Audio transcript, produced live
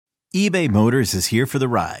eBay Motors is here for the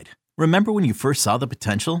ride. Remember when you first saw the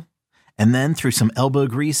potential? And then through some elbow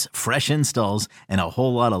grease, fresh installs, and a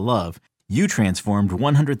whole lot of love, you transformed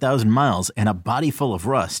 100,000 miles and a body full of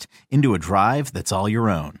rust into a drive that's all your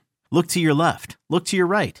own. Look to your left. Look to your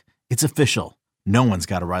right. It's official. No one's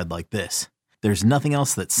got a ride like this. There's nothing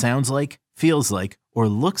else that sounds like, feels like, or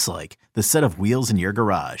looks like the set of wheels in your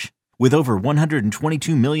garage. With over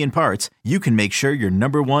 122 million parts, you can make sure your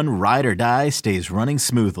number one ride or die stays running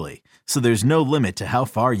smoothly. So there's no limit to how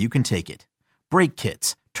far you can take it. Brake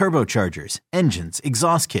kits, turbochargers, engines,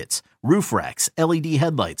 exhaust kits, roof racks, LED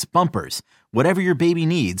headlights, bumpers, whatever your baby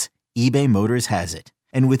needs, eBay Motors has it.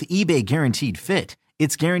 And with eBay Guaranteed Fit,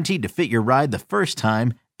 it's guaranteed to fit your ride the first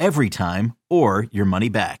time, every time, or your money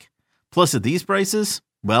back. Plus at these prices,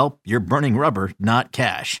 well, you're burning rubber, not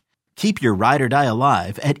cash. Keep your ride or die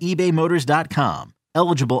alive at ebaymotors.com.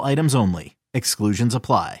 Eligible items only. Exclusions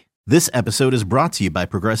apply. This episode is brought to you by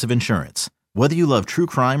Progressive Insurance. Whether you love true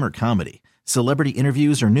crime or comedy, celebrity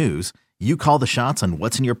interviews or news, you call the shots on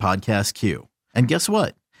what's in your podcast queue. And guess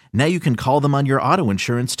what? Now you can call them on your auto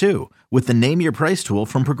insurance too with the Name Your Price tool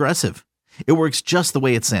from Progressive. It works just the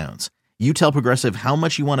way it sounds. You tell Progressive how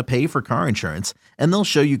much you want to pay for car insurance, and they'll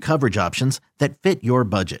show you coverage options that fit your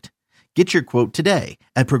budget. Get your quote today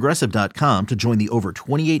at Progressive.com to join the over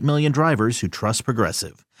 28 million drivers who trust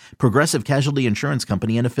Progressive. Progressive Casualty Insurance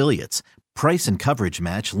Company and Affiliates. Price and coverage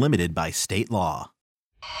match limited by state law.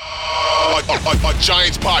 A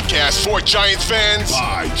Giants podcast for Giants fans.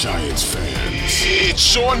 By Giants fans. It's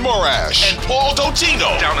Sean Morash and Paul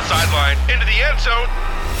Dottino. Down the sideline, into the end zone.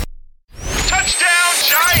 Touchdown,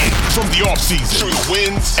 Giants! From the offseason through the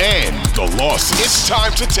wins and the losses, it's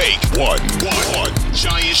time to take one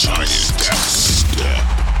Giant step.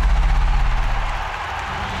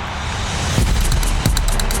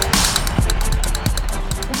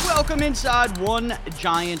 Welcome inside One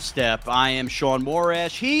Giant Step. I am Sean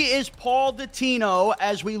Morash. He is Paul Dottino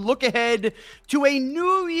as we look ahead to a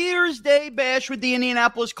New Year's Day bash with the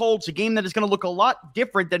Indianapolis Colts, a game that is going to look a lot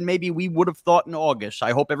different than maybe we would have thought in August.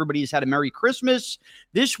 I hope everybody has had a Merry Christmas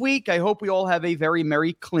this week. I hope we all have a very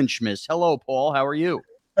Merry Clinchmas. Hello, Paul. How are you?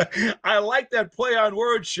 I like that play on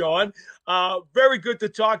words, Sean. Very good to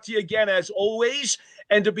talk to you again, as always.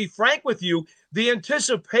 And to be frank with you, the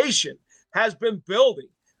anticipation has been building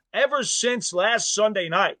ever since last Sunday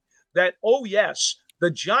night that, oh yes,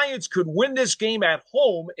 the Giants could win this game at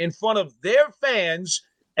home in front of their fans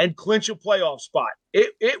and clinch a playoff spot.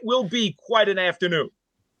 It will be quite an afternoon.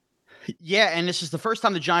 Yeah, and this is the first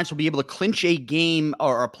time the Giants will be able to clinch a game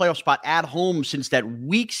or a playoff spot at home since that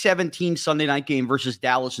Week 17 Sunday night game versus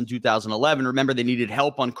Dallas in 2011. Remember, they needed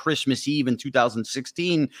help on Christmas Eve in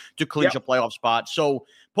 2016 to clinch a playoff spot. So,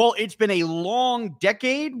 Paul, it's been a long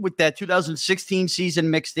decade with that 2016 season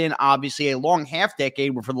mixed in, obviously a long half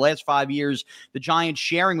decade where for the last 5 years, the Giants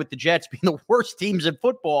sharing with the Jets being the worst teams in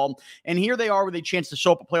football. And here they are with a chance to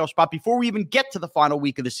show up a playoff spot before we even get to the final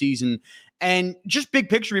week of the season. And just big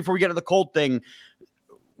picture before we get to the Colt thing,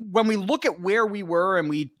 when we look at where we were and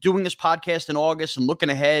we doing this podcast in August and looking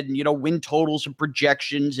ahead and, win totals and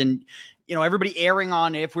projections and, everybody airing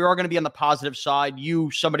on if we are going to be on the positive side,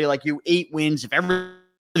 somebody like you, 8 wins, if everything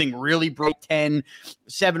really broke 10,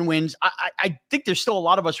 7 wins. I think there's still a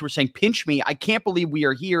lot of us who are saying, pinch me. I can't believe we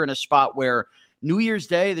are here in a spot where New Year's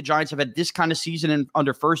Day, the Giants have had this kind of season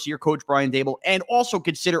under first-year coach Brian Daboll, and also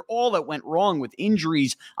consider all that went wrong with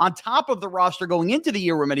injuries on top of the roster going into the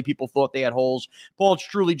year where many people thought they had holes. Paul, it's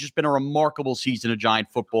truly just been a remarkable season of Giant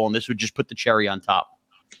football, and this would just put the cherry on top.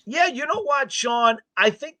 Yeah, you know what, Sean? I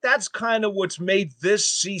think that's kind of what's made this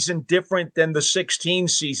season different than the 16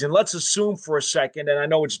 season. Let's assume for a second, and I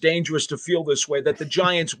know it's dangerous to feel this way, that the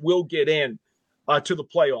Giants will get in to the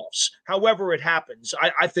playoffs. However it happens,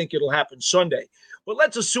 I think it'll happen Sunday. But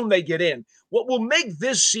let's assume they get in. What will make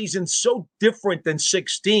this season so different than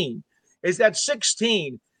 16 is that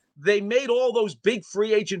 16, they made all those big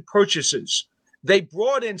free agent purchases. They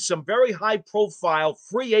brought in some very high-profile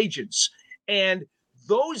free agents, and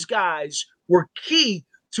those guys were key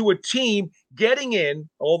to a team getting in,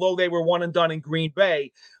 although they were one and done in Green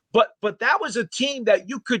Bay. But that was a team that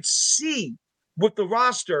you could see with the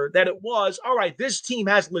roster that it was, all right, this team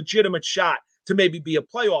has legitimate shot to maybe be a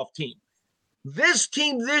playoff team. This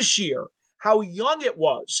team this year, how young it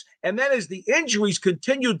was, and then as the injuries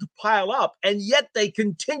continued to pile up, and yet they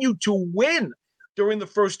continued to win during the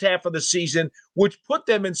first half of the season, which put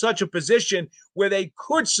them in such a position where they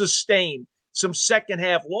could sustain some second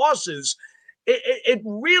half losses. It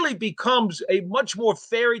really becomes a much more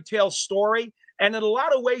fairy tale story, and in a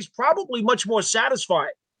lot of ways, probably much more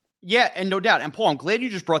satisfying Yeah, and no doubt. And Paul, I'm glad you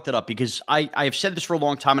just brought that up because I have said this for a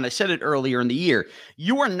long time, and I said it earlier in the year.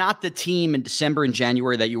 You are not the team in December and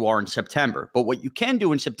January that you are in September. But what you can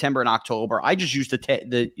do in September and October, I just use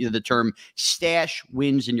the term stash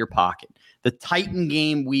wins in your pocket. The Titan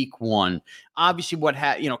game week 1. Obviously,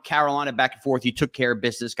 Carolina back and forth, you took care of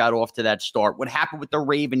business, got off to that start. What happened with the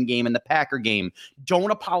Raven game and the Packer game?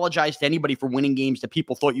 Don't apologize to anybody for winning games that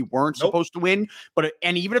people thought you weren't supposed to win.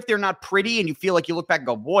 And even if they're not pretty and you feel like you look back and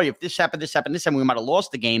go, boy, if this happened, we might have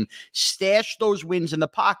lost the game. Stash those wins in the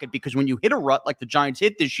pocket because when you hit a rut like the Giants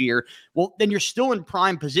hit this year, well, then you're still in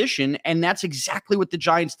prime position. And that's exactly what the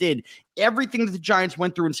Giants did. Everything that the Giants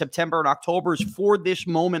went through in September and October is for this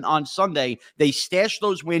moment on Sunday. They stashed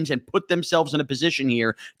those wins and put themselves in a position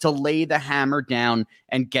here to lay the hammer down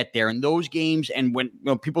and get there. And those games, and when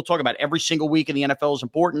people talk about every single week in the NFL is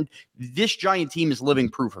important, this Giant team is living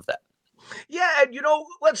proof of that. Yeah, and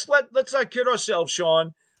let's not kid ourselves,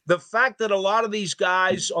 Sean. The fact that a lot of these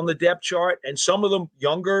guys on the depth chart, and some of them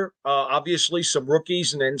younger, obviously some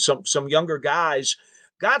rookies, and then some younger guys,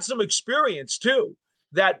 got some experience too.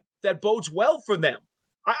 That bodes well for them.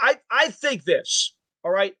 I think this. All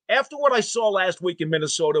right. After what I saw last week in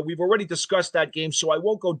Minnesota, we've already discussed that game, so I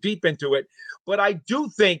won't go deep into it. But I do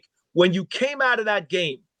think when you came out of that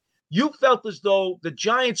game, you felt as though the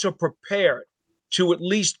Giants are prepared to at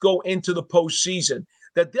least go into the postseason,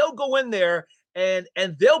 that they'll go in there and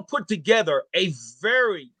they'll put together a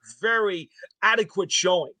very, very adequate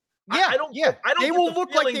showing. Yeah, I don't they will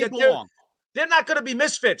look like they belong. They're not going to be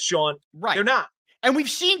misfits, Sean. Right. They're not. And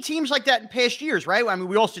we've seen teams like that in past years, right? I mean,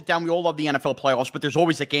 we all sit down, we all love the NFL playoffs, but there's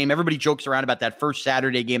always a game. Everybody jokes around about that first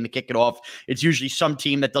Saturday game to kick it off. It's usually some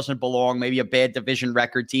team that doesn't belong, maybe a bad division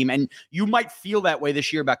record team. And you might feel that way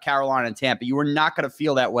this year about Carolina and Tampa. You are not going to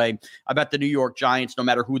feel that way about the New York Giants, no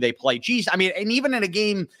matter who they play. Geez, I mean, and even in a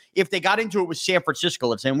game, if they got into it with San Francisco,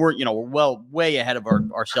 let's say, and we're way ahead of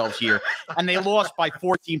ourselves here, and they lost by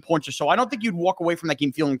 14 points or so, I don't think you'd walk away from that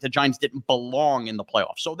game feeling like the Giants didn't belong in the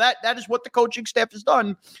playoffs. So that is what the coaching staff has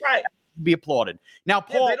done. Right. Be applauded. Now,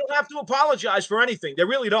 Paul, they don't have to apologize for anything. They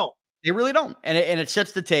really don't. They really don't. And it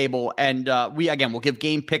sets the table. And we'll give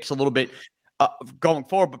game picks a little bit going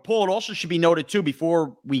forward. But Paul, it also should be noted too,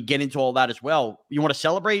 before we get into all that as well, you want to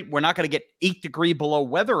celebrate? We're not going to get 8-degree below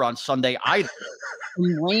weather on Sunday either.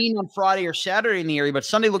 Rain on Friday or Saturday in the area, but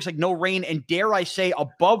Sunday looks like no rain, and dare I say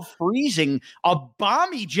above freezing, a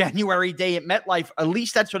balmy January day at MetLife. At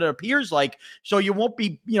least that's what it appears like. So you won't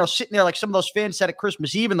be, sitting there like some of those fans said at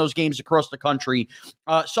Christmas Eve in those games across the country.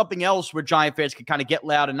 Something else where Giant fans can kind of get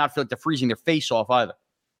loud and not feel like they're freezing their face off either.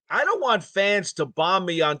 I don't want fans to bomb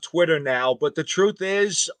me on Twitter now, but the truth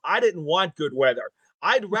is I didn't want good weather.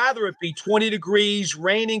 I'd rather it be 20 degrees,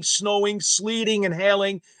 raining, snowing, sleeting, and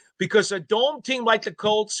hailing. Because a dome team like the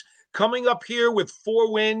Colts coming up here with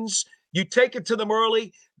 4 wins, you take it to them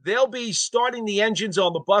early, they'll be starting the engines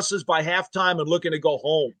on the buses by halftime and looking to go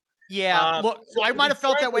home. Yeah, look, so I might have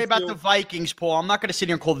felt that way about the Vikings, Paul. I'm not going to sit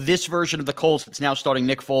here and call this version of the Colts that's now starting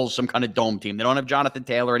Nick Foles some kind of dome team. They don't have Jonathan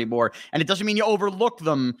Taylor anymore, and it doesn't mean you overlook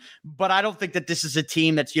them, but I don't think that this is a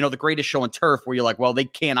team that's, the greatest show on turf where you're like, well, they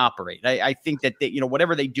can't operate. I think that,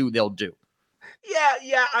 whatever they do, they'll do.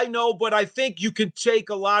 Yeah, I know, but I think you can take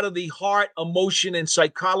a lot of the heart, emotion, and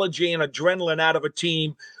psychology and adrenaline out of a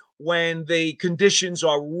team when the conditions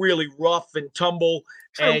are really rough and tumble.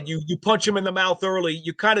 True. And you punch them in the mouth early.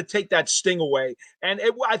 You kind of take that sting away. And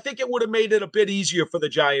I think it would have made it a bit easier for the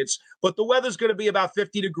Giants. But the weather's going to be about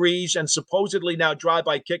 50 degrees and supposedly now dry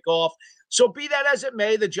by kickoff. So be that as it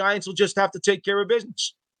may, the Giants will just have to take care of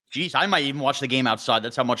business. Geez, I might even watch the game outside.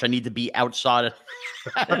 That's how much I need to be outside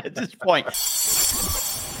at this point.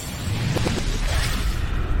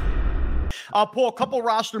 Paul, a couple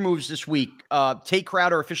roster moves this week. Tate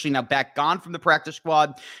Crowder officially now gone from the practice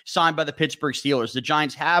squad, signed by the Pittsburgh Steelers. The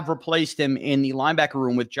Giants have replaced him in the linebacker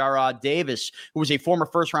room with Jarrad Davis, who was a former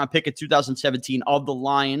first-round pick in 2017 of the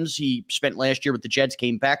Lions. He spent last year with the Jets,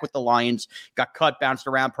 came back with the Lions, got cut, bounced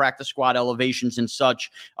around practice squad elevations and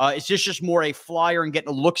such. Is this just more a flyer and getting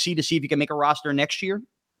a look-see to see if he can make a roster next year?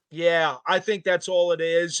 Yeah, I think that's all it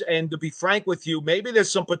is. And to be frank with you, maybe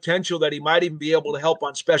there's some potential that he might even be able to help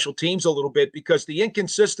on special teams a little bit, because the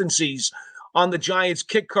inconsistencies on the Giants'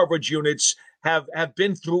 kick coverage units have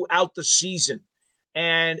been throughout the season.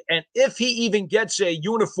 And if he even gets a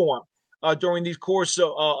uniform during the course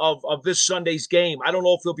of this Sunday's game, I don't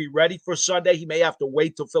know if he'll be ready for Sunday. He may have to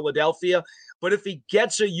wait till Philadelphia. But if he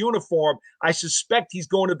gets a uniform, I suspect he's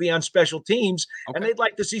going to be on special teams, and they'd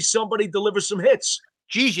like to see somebody deliver some hits.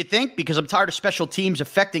 Geez, you think? Because I'm tired of special teams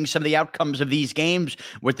affecting some of the outcomes of these games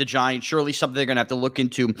with the Giants. Surely something they're going to have to look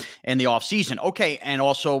into in the offseason. Okay, and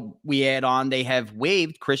also we add on they have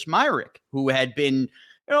waived Chris Myrick, who had been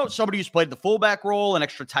somebody who's played the fullback role, an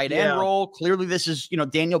extra tight end role. Clearly, this is,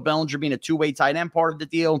 Daniel Bellinger being a two-way tight end part of the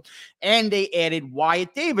deal. And they added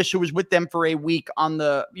Wyatt Davis, who was with them for a week on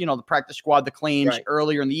the practice squad, the claims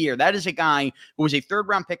earlier in the year. That is a guy who was a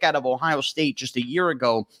third-round pick out of Ohio State just a year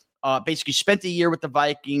ago. Basically spent a year with the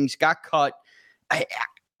Vikings, got cut.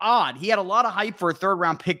 Odd. He had a lot of hype for a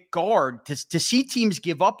third-round pick guard. To see teams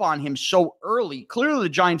give up on him so early, clearly the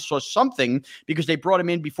Giants saw something because they brought him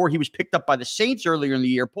in before he was picked up by the Saints earlier in the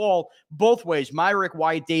year. Paul, both ways, Myrick,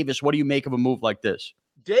 Wyatt Davis, what do you make of a move like this?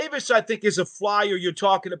 Davis, I think, is a flyer you're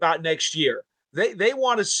talking about next year. They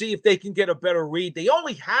want to see if they can get a better read. They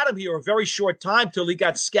only had him here a very short time till he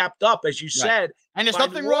got scapped up, as you said. And there's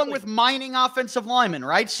nothing wrong with mining offensive linemen,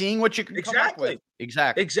 right? Seeing what you can come up with.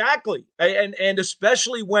 Exactly. And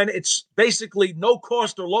especially when it's basically no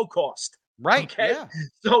cost or low cost. Right. Okay.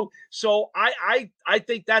 Yeah. So I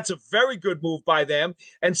think that's a very good move by them,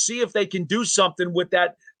 and see if they can do something with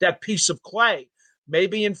that piece of clay.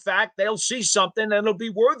 Maybe, in fact, they'll see something and it'll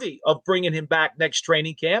be worthy of bringing him back next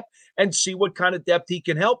training camp and see what kind of depth he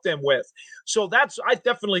can help them with. So I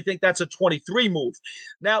definitely think that's a 23 move.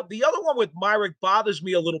 Now, the other one with Myrick bothers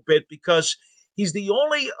me a little bit because he's the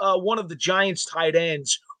only one of the Giants tight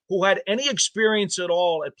ends who had any experience at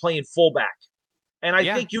all at playing fullback. And I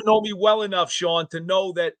think you know me well enough, Sean, to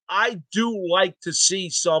know that I do like to see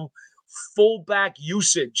some fullback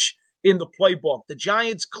usage in the playbook. The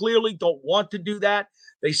Giants clearly don't want to do that.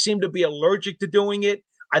 They seem to be allergic to doing it.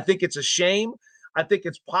 I think it's a shame. I think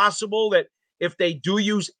it's possible that if they do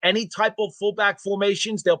use any type of fullback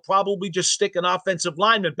formations, they'll probably just stick an offensive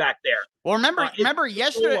lineman back there. Well, remember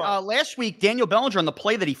yesterday, last week, Daniel Bellinger on the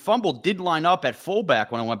play that he fumbled did line up at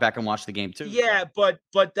fullback when I went back and watched the game too. Yeah, but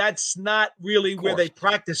that's not really where they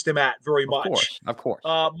practiced him at very much. Of course.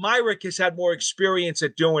 Myrick has had more experience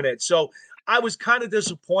at doing it. So I was kind of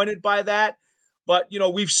disappointed by that. But,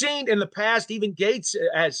 we've seen in the past, even Gates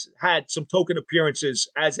has had some token appearances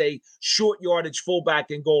as a short yardage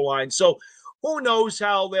fullback in goal line. So who knows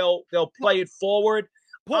how they'll play it forward.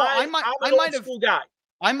 Paul, I'm an old school guy.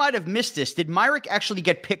 I might have missed this. Did Myrick actually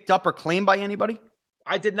get picked up or claimed by anybody?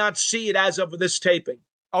 I did not see it as of this taping.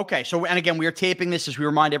 Okay, so, and again, we are taping this as we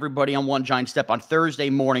remind everybody on One Giant Step on Thursday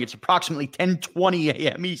morning. It's approximately 10:20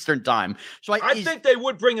 a.m. Eastern time. So I think they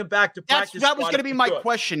would bring him back to practice. That was going to be my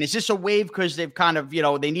question. Is this a wave because they've kind of,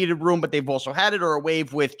 they needed room, but they've also had it, or a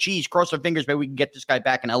wave with, cross our fingers, maybe we can get this guy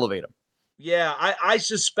back and elevate him? Yeah, I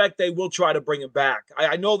suspect they will try to bring him back.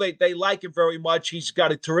 I know they like him very much. He's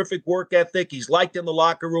got a terrific work ethic. He's liked in the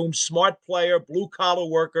locker room, smart player, blue-collar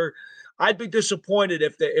worker. I'd be disappointed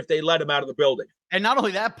if they let him out of the building. And not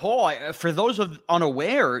only that, Paul, for those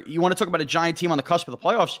unaware, you want to talk about a Giant team on the cusp of the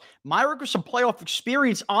playoffs. Myrick with some playoff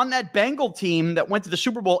experience on that Bengal team that went to the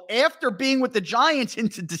Super Bowl after being with the Giants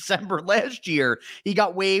into December last year. He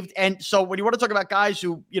got waived. And so when you want to talk about guys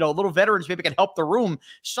who, little veterans maybe can help the room,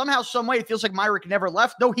 somehow, some way, it feels like Myrick never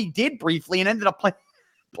left. No, he did briefly and ended up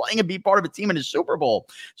playing and be part of a team in his Super Bowl.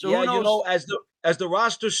 So yeah, who knows? As the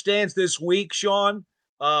roster stands this week, Sean,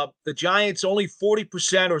 the Giants, only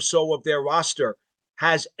 40% or so of their roster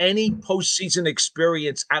has any postseason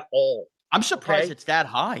experience at all. I'm surprised it's that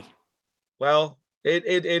high. Well, it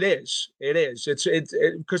is. It is. It's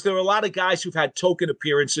because there are a lot of guys who've had token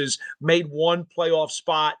appearances, made one playoff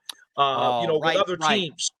spot, with other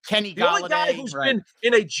teams. Kenny the only guy who's been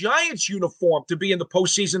in a Giants uniform to be in the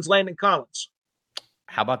postseason's Landon Collins.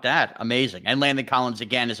 How about that? Amazing. And Landon Collins,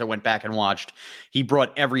 again, as I went back and watched, he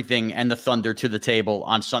brought everything and the thunder to the table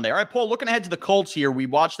on Sunday. All right, Paul, looking ahead to the Colts here, we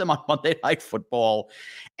watched them on Monday Night Football,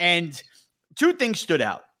 and two things stood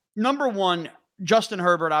out. Number one, Justin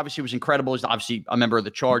Herbert obviously was incredible. He's obviously a member of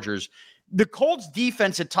the Chargers. The Colts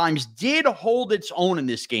defense at times did hold its own in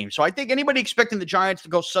this game. So I think anybody expecting the Giants to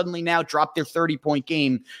go suddenly now drop their 30-point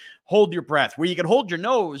game, hold your breath. Where you can hold your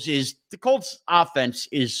nose is the Colts offense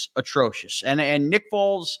is atrocious. And Nick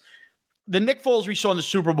Foles, the Nick Foles we saw in the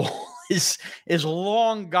Super Bowl is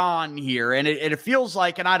long gone here. And it feels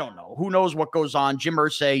like, and I don't know, who knows what goes on. Jim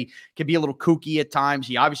Irsay can be a little kooky at times.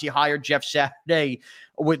 He obviously hired Jeff Saturday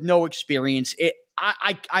with no experience.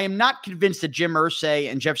 I am not convinced that Jim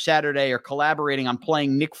Irsay and Jeff Saturday are collaborating on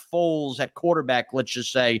playing Nick Foles at quarterback, let's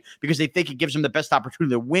just say, because they think it gives them the best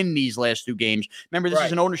opportunity to win these last two games. Remember, this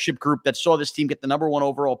is an ownership group that saw this team get the number one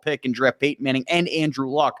overall pick and draft Peyton Manning and Andrew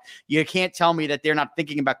Luck. You can't tell me that they're not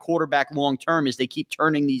thinking about quarterback long-term as they keep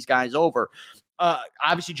turning these guys over.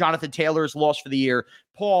 Obviously, Jonathan Taylor is lost for the year.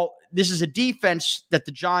 Paul, this is a defense that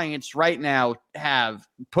the Giants right now have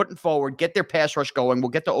putting forward, get their pass rush going. We'll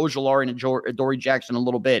get to Ojulari and Adoree Jackson in a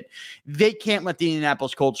little bit. They can't let the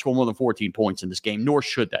Indianapolis Colts score more than 14 points in this game, nor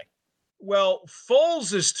should they. Well,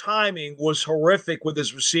 Foles' timing was horrific with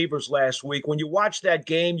his receivers last week. When you watched that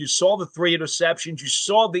game, you saw the 3 interceptions. You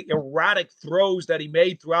saw the erratic throws that he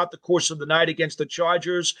made throughout the course of the night against the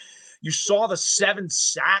Chargers. You saw the 7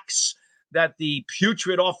 sacks that the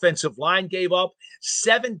putrid offensive line gave up,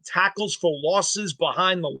 7 tackles for losses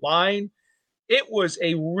behind the line. It was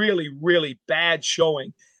a really, really bad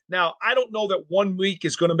showing. Now, I don't know that 1 week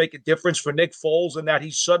is going to make a difference for Nick Foles and that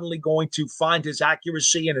he's suddenly going to find his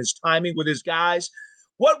accuracy and his timing with his guys.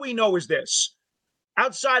 What we know is this.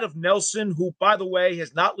 Outside of Nelson, who, by the way,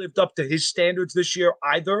 has not lived up to his standards this year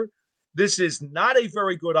either, this is not a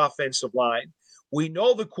very good offensive line. We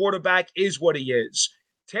know the quarterback is what he is.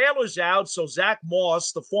 Taylor's out, so Zach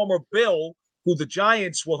Moss, the former Bill, who the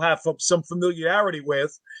Giants will have some familiarity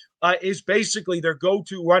with, is basically their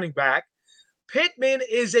go-to running back. Pittman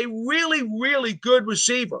is a really, really good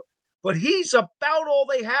receiver, but he's about all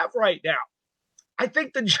they have right now. I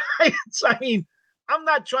think the Giants, I'm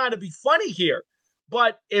not trying to be funny here,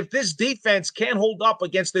 but if this defense can't hold up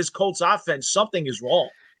against this Colts offense, something is wrong.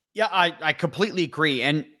 Yeah, I completely agree.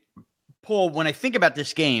 And Paul, when I think about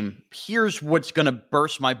this game, here's what's going to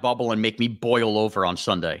burst my bubble and make me boil over on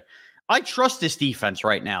Sunday. I trust this defense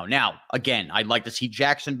right now. Now, again, I'd like to see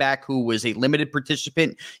Jackson back, who was a limited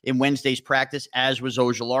participant in Wednesday's practice, as was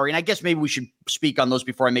Ojulari. And I guess maybe we should speak on those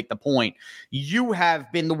before I make the point. You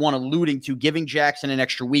have been the one alluding to giving Jackson an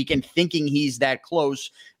extra week and thinking he's that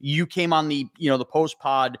close. You came on the post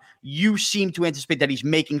pod. You seem to anticipate that he's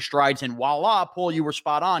making strides. And voila, Paul, you were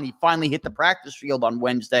spot on. He finally hit the practice field on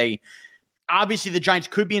Wednesday. Obviously, the Giants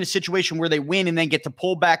could be in a situation where they win and then get to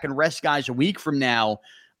pull back and rest guys a week from now.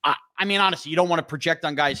 Honestly, you don't want to project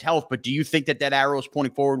on guys' health, but do you think that arrow is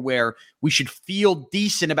pointing forward where we should feel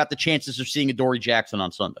decent about the chances of seeing Adoree Jackson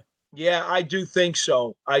on Sunday? Yeah, I do think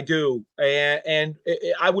so. I do. And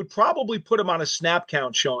I would probably put him on a snap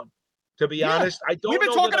count, Sean, to be honest. I don't. We've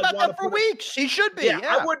been talking about that for weeks. He should be.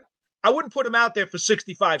 Yeah. I wouldn't put him out there for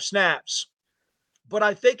 65 snaps, but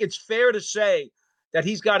I think it's fair to say that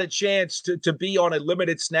he's got a chance to be on a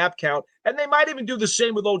limited snap count, and they might even do the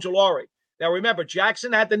same with Ojulari. Now, remember,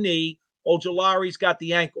 Jackson had the knee. Ojulari's got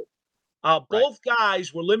the ankle. Both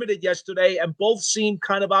guys were limited yesterday, and both seemed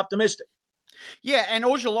kind of optimistic. Yeah, and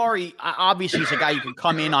Ojulari obviously is a guy you can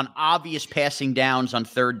come in on obvious passing downs on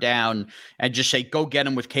third down and just say, go get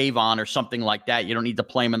him with Kayvon or something like that. You don't need to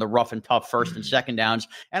play him in the rough and tough first and second downs.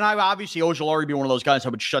 And Ojulari would be one of those guys I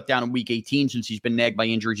would shut down in week 18 since he's been nagged by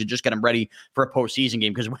injuries and just get him ready for a postseason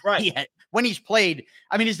game. Because when he's played,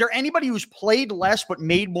 is there anybody who's played less but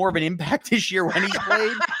made more of an impact this year when he's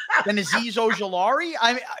played than Azeez Ojulari?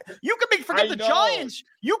 You could forget the Giants.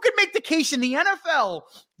 You could make the case in the NFL.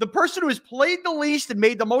 The person who has played the least and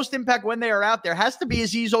made the most impact when they are out there has to be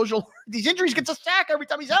Azeez Ojulari. These injuries gets a sack every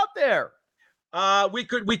time he's out there. We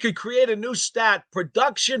could create a new stat: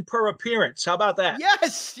 production per appearance. How about that?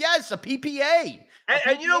 Yes, a PPA.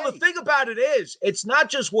 And the thing about it is, it's not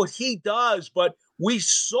just what he does, but we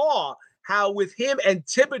saw how with him and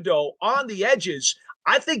Thibodeau on the edges,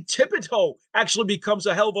 I think Thibodeau actually becomes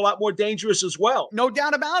a hell of a lot more dangerous as well. No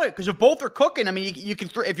doubt about it, because if both are cooking, you can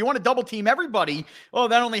if you want to double team everybody, well,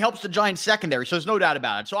 that only helps the Giants secondary, so there's no doubt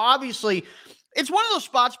about it. So obviously, it's one of those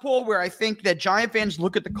spots, Paul, where I think that Giant fans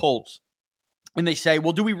look at the Colts and they say,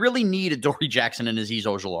 well, do we really need Adoree Jackson and Azeez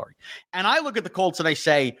Ojulari? And I look at the Colts and I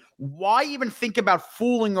say, why even think about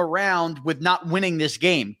fooling around with not winning this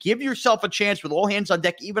game? Give yourself a chance with all hands on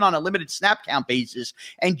deck, even on a limited snap count basis,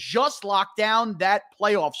 and just lock down that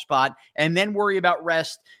playoff spot and then worry about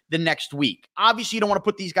rest the next week. Obviously, you don't want to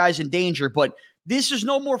put these guys in danger, but this is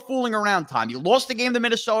no more fooling around time. You lost the game to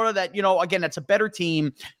Minnesota that, again, that's a better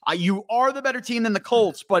team. You are the better team than the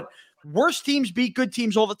Colts, but worse teams beat good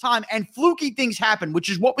teams all the time, and fluky things happen, which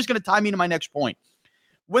is what was going to tie me to my next point.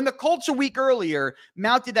 When the Colts a week earlier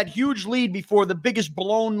mounted that huge lead before the biggest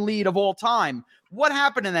blown lead of all time, what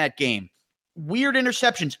happened in that game? Weird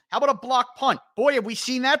interceptions. How about a block punt? Boy, have we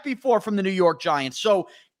seen that before from the New York Giants. So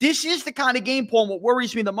this is the kind of game, Paul, and what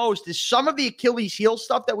worries me the most is some of the Achilles heel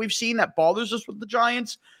stuff that we've seen that bothers us with the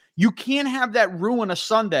Giants. You can't have that ruin a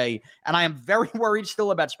Sunday, and I am very worried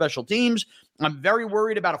still about special teams. I'm very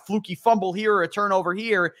worried about a fluky fumble here or a turnover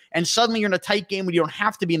here, and suddenly you're in a tight game when you don't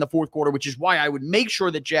have to be in the fourth quarter, which is why I would make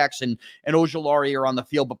sure that Jackson and Ojulari are on the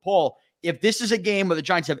field. But, Paul, if this is a game where the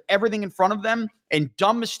Giants have everything in front of them and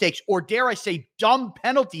dumb mistakes, or dare I say dumb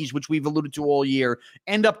penalties, which we've alluded to all year,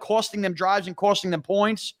 end up costing them drives and costing them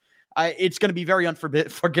points, it's going to be very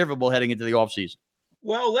unforgivable heading into the offseason.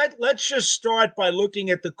 Well, let's just start by looking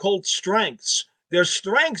at the Colts' strengths. Their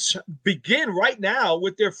strengths begin right now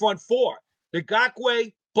with their front four.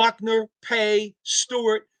 Ngakoue, Buckner, Pay,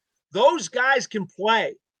 Stewart. Those guys can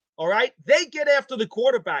play, all right? They get after the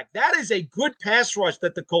quarterback. That is a good pass rush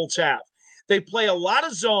that the Colts have. They play a lot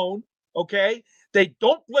of zone, okay? They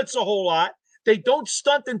don't blitz a whole lot. They don't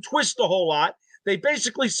stunt and twist a whole lot. They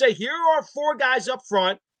basically say, here are 4 guys up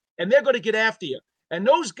front, and they're going to get after you. And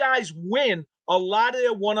those guys win a lot of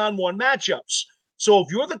their one-on-one matchups. So if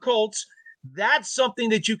you're the Colts, that's something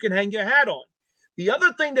that you can hang your hat on. The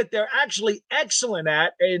other thing that they're actually excellent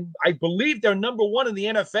at, and I believe they're number 1 in the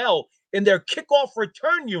NFL, in their kickoff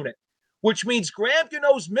return unit, which means Graham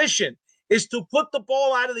Gano's mission is to put the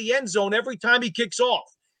ball out of the end zone every time he kicks off,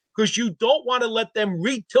 because you don't want to let them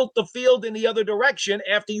re-tilt the field in the other direction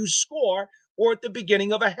after you score or at the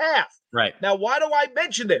beginning of a half. Right. Now, why do I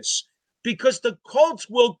mention this? Because the Colts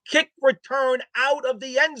will kick return out of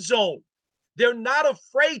the end zone. They're not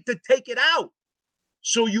afraid to take it out.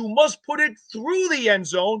 So you must put it through the end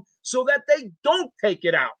zone so that they don't take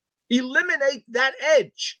it out. Eliminate that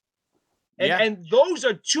edge. And those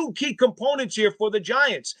are 2 key components here for the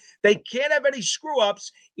Giants. They can't have any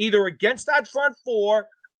screw-ups either against that front four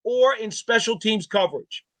or in special teams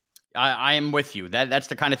coverage. I am with you. That's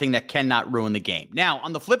the kind of thing that cannot ruin the game. Now,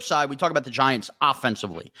 on the flip side, we talk about the Giants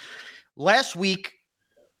offensively. Last week,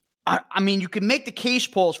 I mean, you can make the case,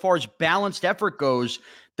 Paul, as far as balanced effort goes.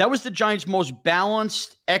 That was the Giants' most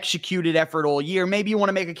balanced, executed effort all year. Maybe you want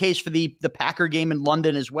to make a case for the Packer game in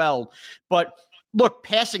London as well. But look,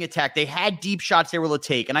 passing attack, they had deep shots they were able to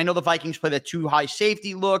take. And I know the Vikings play that too high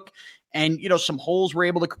safety look. And, some holes were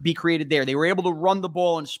able to be created there. They were able to run the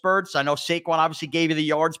ball in spurts. I know Saquon obviously gave you the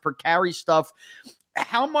yards per carry stuff.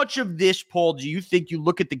 How much of this, Paul, do you think you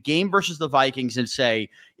look at the game versus the Vikings and say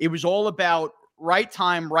it was all about right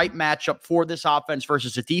time, right matchup for this offense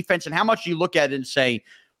versus the defense? And how much do you look at it and say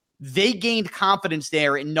they gained confidence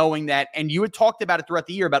there in knowing that, and you had talked about it throughout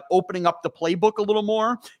the year about opening up the playbook a little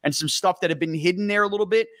more and some stuff that had been hidden there a little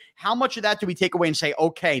bit. How much of that do we take away and say,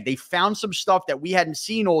 okay, they found some stuff that we hadn't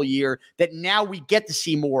seen all year that now we get to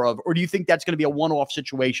see more of? Or do you think that's going to be a one-off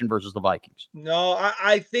situation versus the Vikings? No,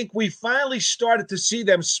 I think we finally started to see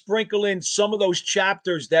them sprinkle in some of those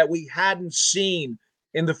chapters that we hadn't seen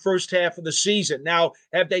in the first half of the season. Now,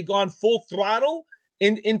 have they gone full throttle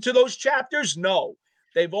into those chapters? No.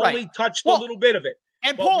 They've only touched a little bit of it.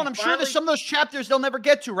 And Paul, and I'm sure there's some of those chapters they'll never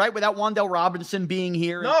get to, right? Without Wan'Dale Robinson being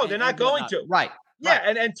here. No, they're not going to. Right. Yeah,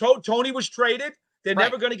 right. And Tony was traded. They're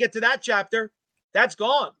never going to get to that chapter. That's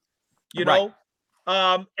gone. You know?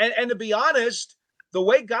 And to be honest, the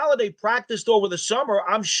way Galladay practiced over the summer,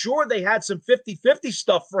 I'm sure they had some 50-50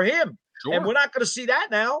 stuff for him. Sure. And we're not going to see that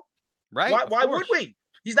now. Right. Why would we?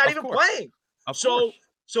 He's not even playing.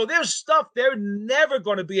 So there's stuff they're never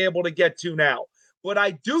going to be able to get to now. But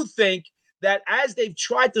I do think that as they've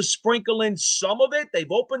tried to sprinkle in some of it,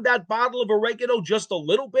 they've opened that bottle of oregano just a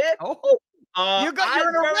little bit. You're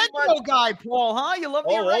an oregano guy, Paul, huh? You love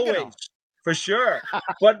the oregano. Always, for sure.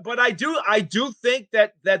 but I do think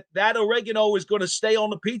that oregano is going to stay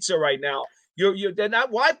on the pizza right now. They're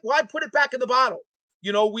not. Why put it back in the bottle?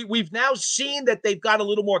 We've now seen that they've got a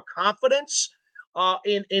little more confidence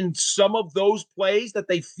in some of those plays that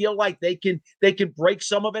they feel like they can break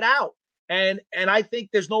some of it out. And I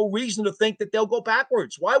think there's no reason to think that they'll go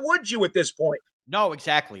backwards. Why would you at this point? No,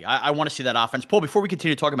 exactly. I want to see that offense. Paul, before we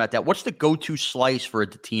continue talking about that, what's the go-to slice for a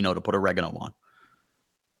Totino to put oregano on?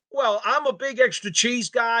 Well, I'm a big extra cheese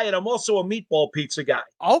guy, and I'm also a meatball pizza guy.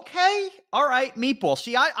 Okay. All right, meatball.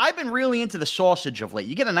 See, I've been really into the sausage of late.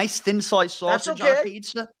 You get a nice thin slice sausage on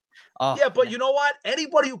pizza. Yeah, but you know what?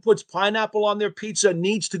 Anybody who puts pineapple on their pizza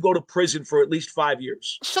needs to go to prison for at least 5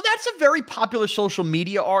 years. So that's a very popular social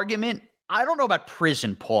media argument. I don't know about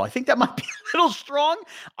prison, Paul. I think that might be a little strong.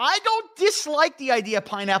 I don't dislike the idea of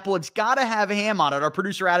pineapple. It's got to have ham on it. Our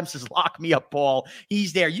producer Adam says, lock me up, Paul.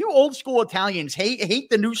 He's there. You old school Italians hate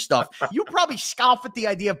the new stuff. You probably scoff at the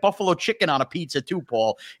idea of buffalo chicken on a pizza too,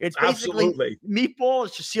 Paul. It's basically meatball,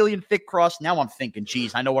 it's Sicilian thick crust. Now I'm thinking,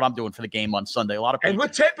 geez, I know what I'm doing for the game on Sunday. A lot of pizza. And we're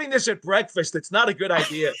taping this at breakfast. It's not a good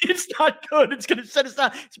idea. It's not good. It's going to set us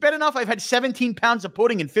down. It's bad enough I've had 17 pounds of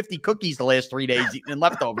pudding and 50 cookies the last 3 days and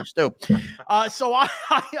leftovers too. So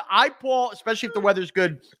I, Paul, especially if the weather's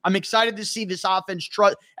good, I'm excited to see this offense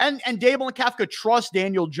trust and Dable and Kafka trust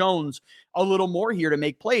Daniel Jones a little more here to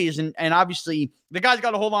make plays. And obviously the guy's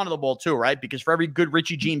got to hold on to the ball too, right? Because for every good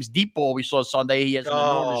Richie James deep ball we saw Sunday, he has an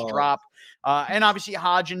enormous drop. And obviously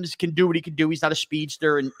Hodgins can do what he can do. He's not a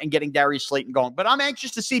speedster and getting Darius Slayton going. But I'm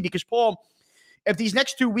anxious to see because, Paul, if these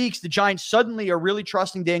next 2 weeks, the Giants suddenly are really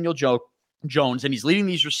trusting Daniel Jones and he's leading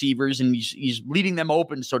these receivers and he's leading them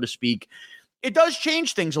open, so to speak, it does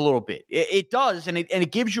change things a little bit. It does, and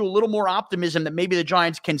it gives you a little more optimism that maybe the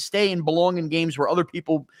Giants can stay and belong in games where other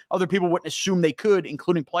people wouldn't assume they could,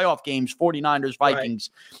 including playoff games, 49ers,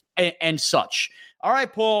 Vikings, and such. All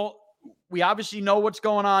right, Paul, we obviously know what's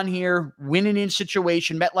going on here. Winning in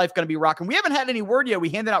situation, MetLife going to be rocking. We haven't had any word yet. We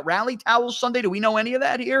handed out rally towels Sunday. Do we know any of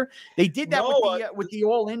that here? They did that with the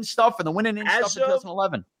all-in stuff and the winning in stuff in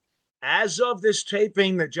 2011. As of this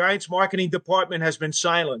taping, the Giants marketing department has been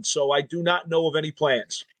silent, so I do not know of any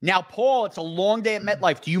plans. Now, Paul, it's a long day at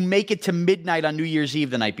MetLife. Do you make it to midnight on New Year's Eve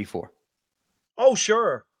the night before? Oh,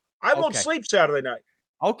 sure. I won't sleep Saturday night.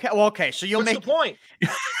 Okay. Well, okay. So you'll What's make the point?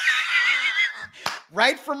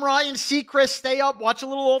 Right from Ryan Seacrest, stay up, watch a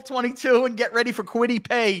little All-22, and get ready for Quiddy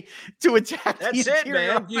Pay to attack. That's it,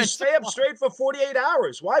 man. You stay up straight for 48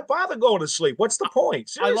 hours. Why bother going to sleep? What's the point?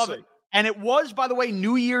 Seriously. I love it. And it was, by the way,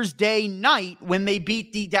 New Year's Day night when they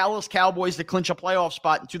beat the Dallas Cowboys to clinch a playoff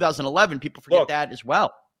spot in 2011. People forget that as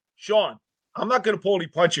well. Sean, I'm not going to pull any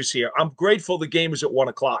punches here. I'm grateful the game is at 1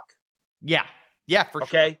 o'clock. Yeah, for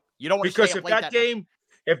sure. You don't want to because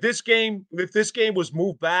if this game was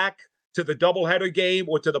moved back to the doubleheader game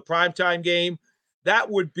or to the primetime game,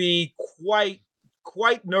 that would be quite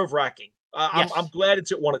nerve-wracking. Yes. I'm glad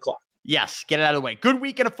it's at 1 o'clock. Yes, get it out of the way. Good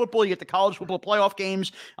weekend of football. You get the college football playoff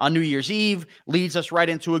games on New Year's Eve. Leads us right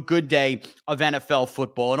into a good day of NFL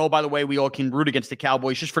football. And, oh, by the way, we all can root against the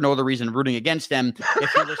Cowboys just for no other reason rooting against them if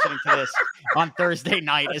you're listening to this on Thursday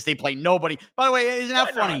night as they play nobody. By the way, isn't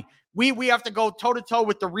that funny? We have to go toe-to-toe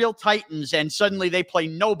with the real Titans, and suddenly they play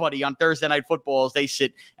nobody on Thursday Night Football as they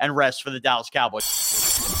sit and rest for the Dallas Cowboys.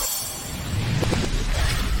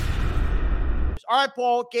 All right,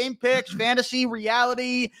 Paul, game picks, fantasy,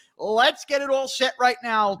 reality. Let's get it all set right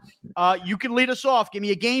now. You can lead us off. Give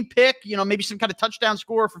me a game pick, maybe some kind of touchdown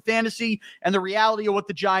score for fantasy, and the reality of what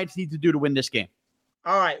the Giants need to do to win this game.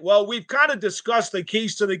 All right. Well, we've kind of discussed the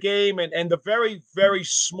keys to the game and the very, very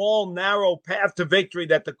small, narrow path to victory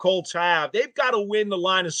that the Colts have. They've got to win the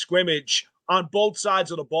line of scrimmage on both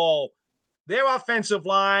sides of the ball. Their offensive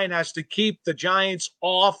line has to keep the Giants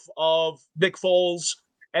off of Nick Foles,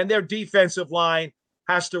 and their defensive line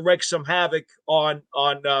has to wreak some havoc on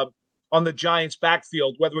the Giants'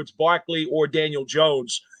 backfield, whether it's Barkley or Daniel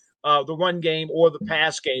Jones, the run game or the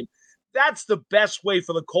pass game. That's the best way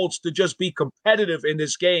for the Colts to just be competitive in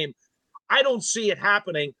this game. I don't see it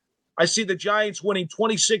happening. I see the Giants winning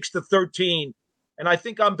 26-13, and I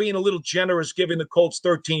think I'm being a little generous giving the Colts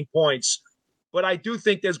 13 points. But I do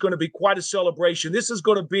think there's going to be quite a celebration. This is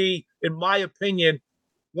going to be, in my opinion,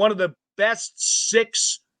 one of the best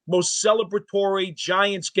 6 most celebratory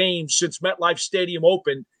Giants games since MetLife Stadium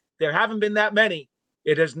opened. There haven't been that many.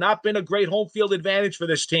 It has not been a great home field advantage for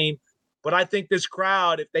this team. But I think this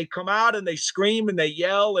crowd, if they come out and they scream and they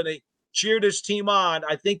yell and they cheer this team on,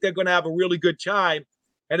 I think they're going to have a really good time.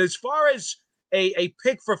 And as far as a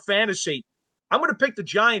pick for fantasy, I'm going to pick the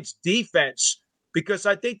Giants defense because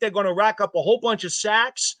I think they're going to rack up a whole bunch of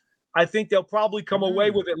sacks. I think they'll probably come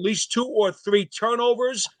away with at least 2 or 3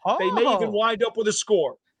 turnovers. They may even wind up with a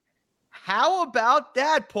score. How about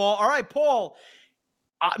that, Paul? All right, Paul,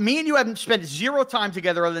 me and you haven't spent 0 time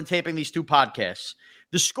together other than taping these 2 podcasts.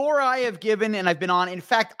 The score I have given and I've been on, in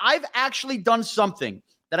fact, I've actually done something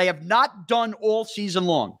that I have not done all season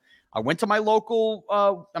long. I went to my local,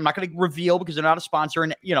 I'm not going to reveal because they're not a sponsor,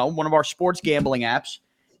 and one of our sports gambling apps,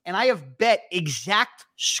 and I have bet exact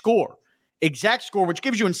score, which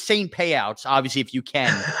gives you insane payouts, obviously, if you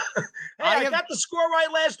can. I got the score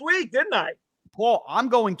right last week, didn't I? Paul, I'm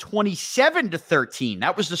going 27-13.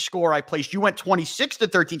 That was the score I placed. You went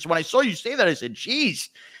 26-13. So when I saw you say that, I said, geez,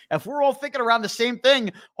 if we're all thinking around the same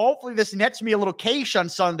thing, hopefully this nets me a little cash on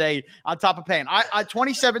Sunday on top of paying. I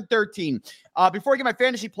 27-13. Before I get my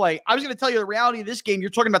fantasy play, I was going to tell you the reality of this game.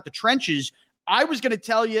 You're talking about the trenches. I was going to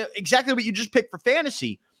tell you exactly what you just picked for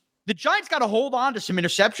fantasy. The Giants got to hold on to some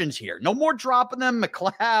interceptions here. No more dropping them.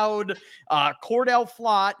 McLeod, Cordell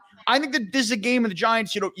Flott. I think that this is a game of the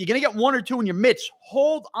Giants. You're going to get 1 or 2 in your midst.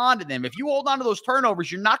 Hold on to them. If you hold on to those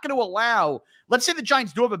turnovers, you're not going to allow. Let's say the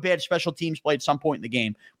Giants do have a bad special teams play at some point in the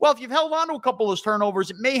game. Well, if you've held on to a couple of those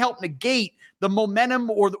turnovers, it may help negate the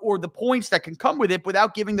momentum or the points that can come with it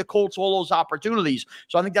without giving the Colts all those opportunities.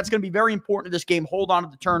 So I think that's going to be very important in this game. Hold on to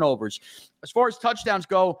the turnovers. As far as touchdowns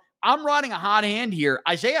go, I'm riding a hot hand here.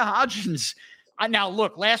 Isaiah Hodgins. Now,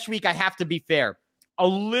 look, last week I have to be fair. I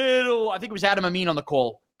think it was Adam Amin on the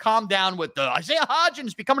call. Calm down with the Isaiah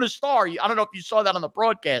Hodgins becoming a star. I don't know if you saw that on the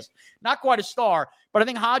broadcast. Not quite a star, But I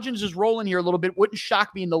think Hodgins is rolling here a little bit. Wouldn't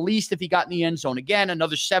shock me in the least if he got in the end zone. Again,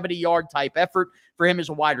 another 70-yard type effort for him as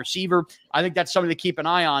a wide receiver. I think that's something to keep an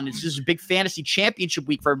eye on. This is a big fantasy championship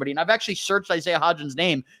week for everybody. And I've actually searched Isaiah Hodgins'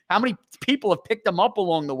 name. How many people have picked him up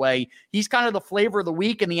along the way? He's kind of the flavor of the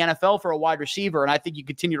week in the NFL for a wide receiver. And I think you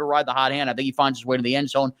continue to ride the hot hand. I think he finds his way to the end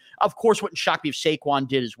zone. Of course, wouldn't shock me if Saquon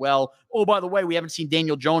did as well. Oh, by the way, we haven't seen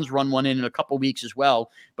Daniel Jones run one in a couple weeks as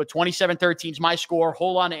well. But 27-13 is my score.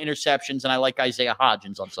 Whole lot of interceptions, and I like Isaiah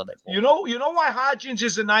Hodgins on Sunday. You know why Hodgins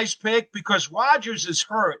is a nice pick? Because Rodgers is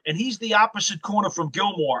hurt, and he's the opposite corner from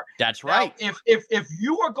Gilmore. That's right. Now, if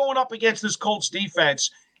you are going up against this Colts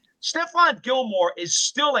defense, Stephon Gilmore is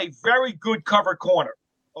still a very good cover corner.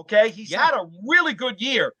 Okay? He's had a really good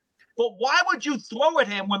year. But why would you throw at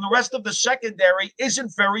him when the rest of the secondary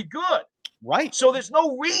isn't very good? Right. So there's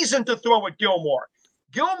no reason to throw at Gilmore.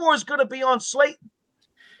 Gilmore is going to be on Slayton.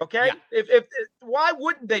 Okay? Yeah. If why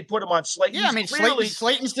wouldn't they put him on Slayton? Yeah, I mean,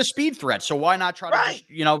 Slayton's the speed threat, so why not try to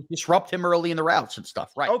just, disrupt him early in the routes and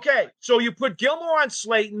stuff, right? Okay, so you put Gilmore on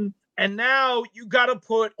Slayton, and now you got to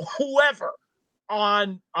put whoever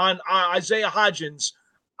on Isaiah Hodgins.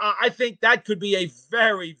 I think that could be a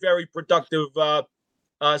very, very productive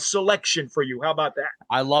selection for you. How about that?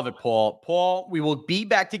 I love it, Paul. Paul, we will be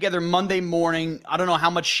back together Monday morning. I don't know how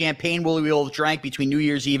much champagne we will have drank between New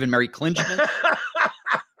Year's Eve and Merry Clinchman.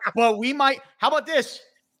 But we might, how about this?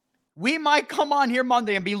 We might come on here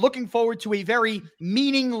Monday and be looking forward to a very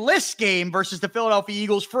meaningless game versus the Philadelphia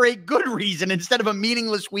Eagles for a good reason instead of a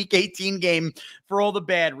meaningless Week 18 game for all the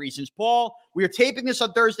bad reasons. Paul, we are taping this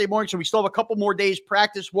on Thursday morning, so we still have a couple more days,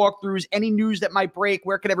 practice walkthroughs, any news that might break.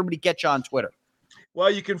 Where can everybody get you on Twitter? Well,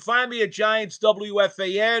 you can find me at Giants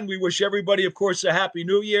WFAN. We wish everybody, of course, a Happy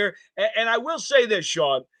New Year. And I will say this,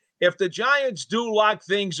 Sean. If the Giants do lock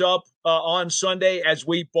things up on Sunday, as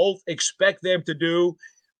we both expect them to do,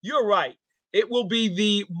 you're right. It will be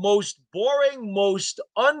the most boring, most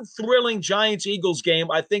unthrilling Giants-Eagles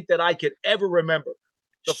game I think that I could ever remember.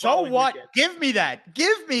 So what? Weekend. Give me that.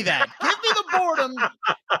 Give me the boredom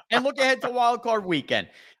and look ahead to Wild Card Weekend.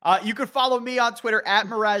 You can follow me on Twitter at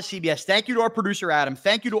MarazCBS. Thank you to our producer, Adam.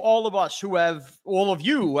 Thank you to all of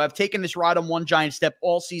you who have taken this ride on One Giant Step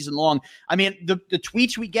all season long. I mean, the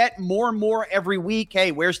tweets we get more and more every week.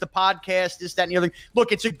 Hey, where's the podcast? This, that, and the other thing.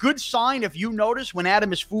 Look, it's a good sign if you notice when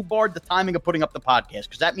Adam is foolbarred the timing of putting up the podcast,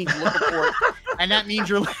 because that means you're looking for it, and that means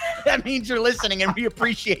you're listening, and we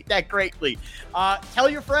appreciate that greatly. Tell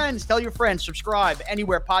your friends, subscribe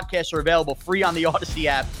anywhere podcasts are available, free on the Odyssey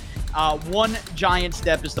app. One Giant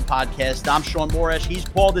Step is the podcast. I'm Sean Moresh. He's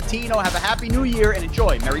Paul Dottino. Have a happy new year and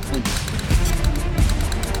enjoy Merry Clinchman.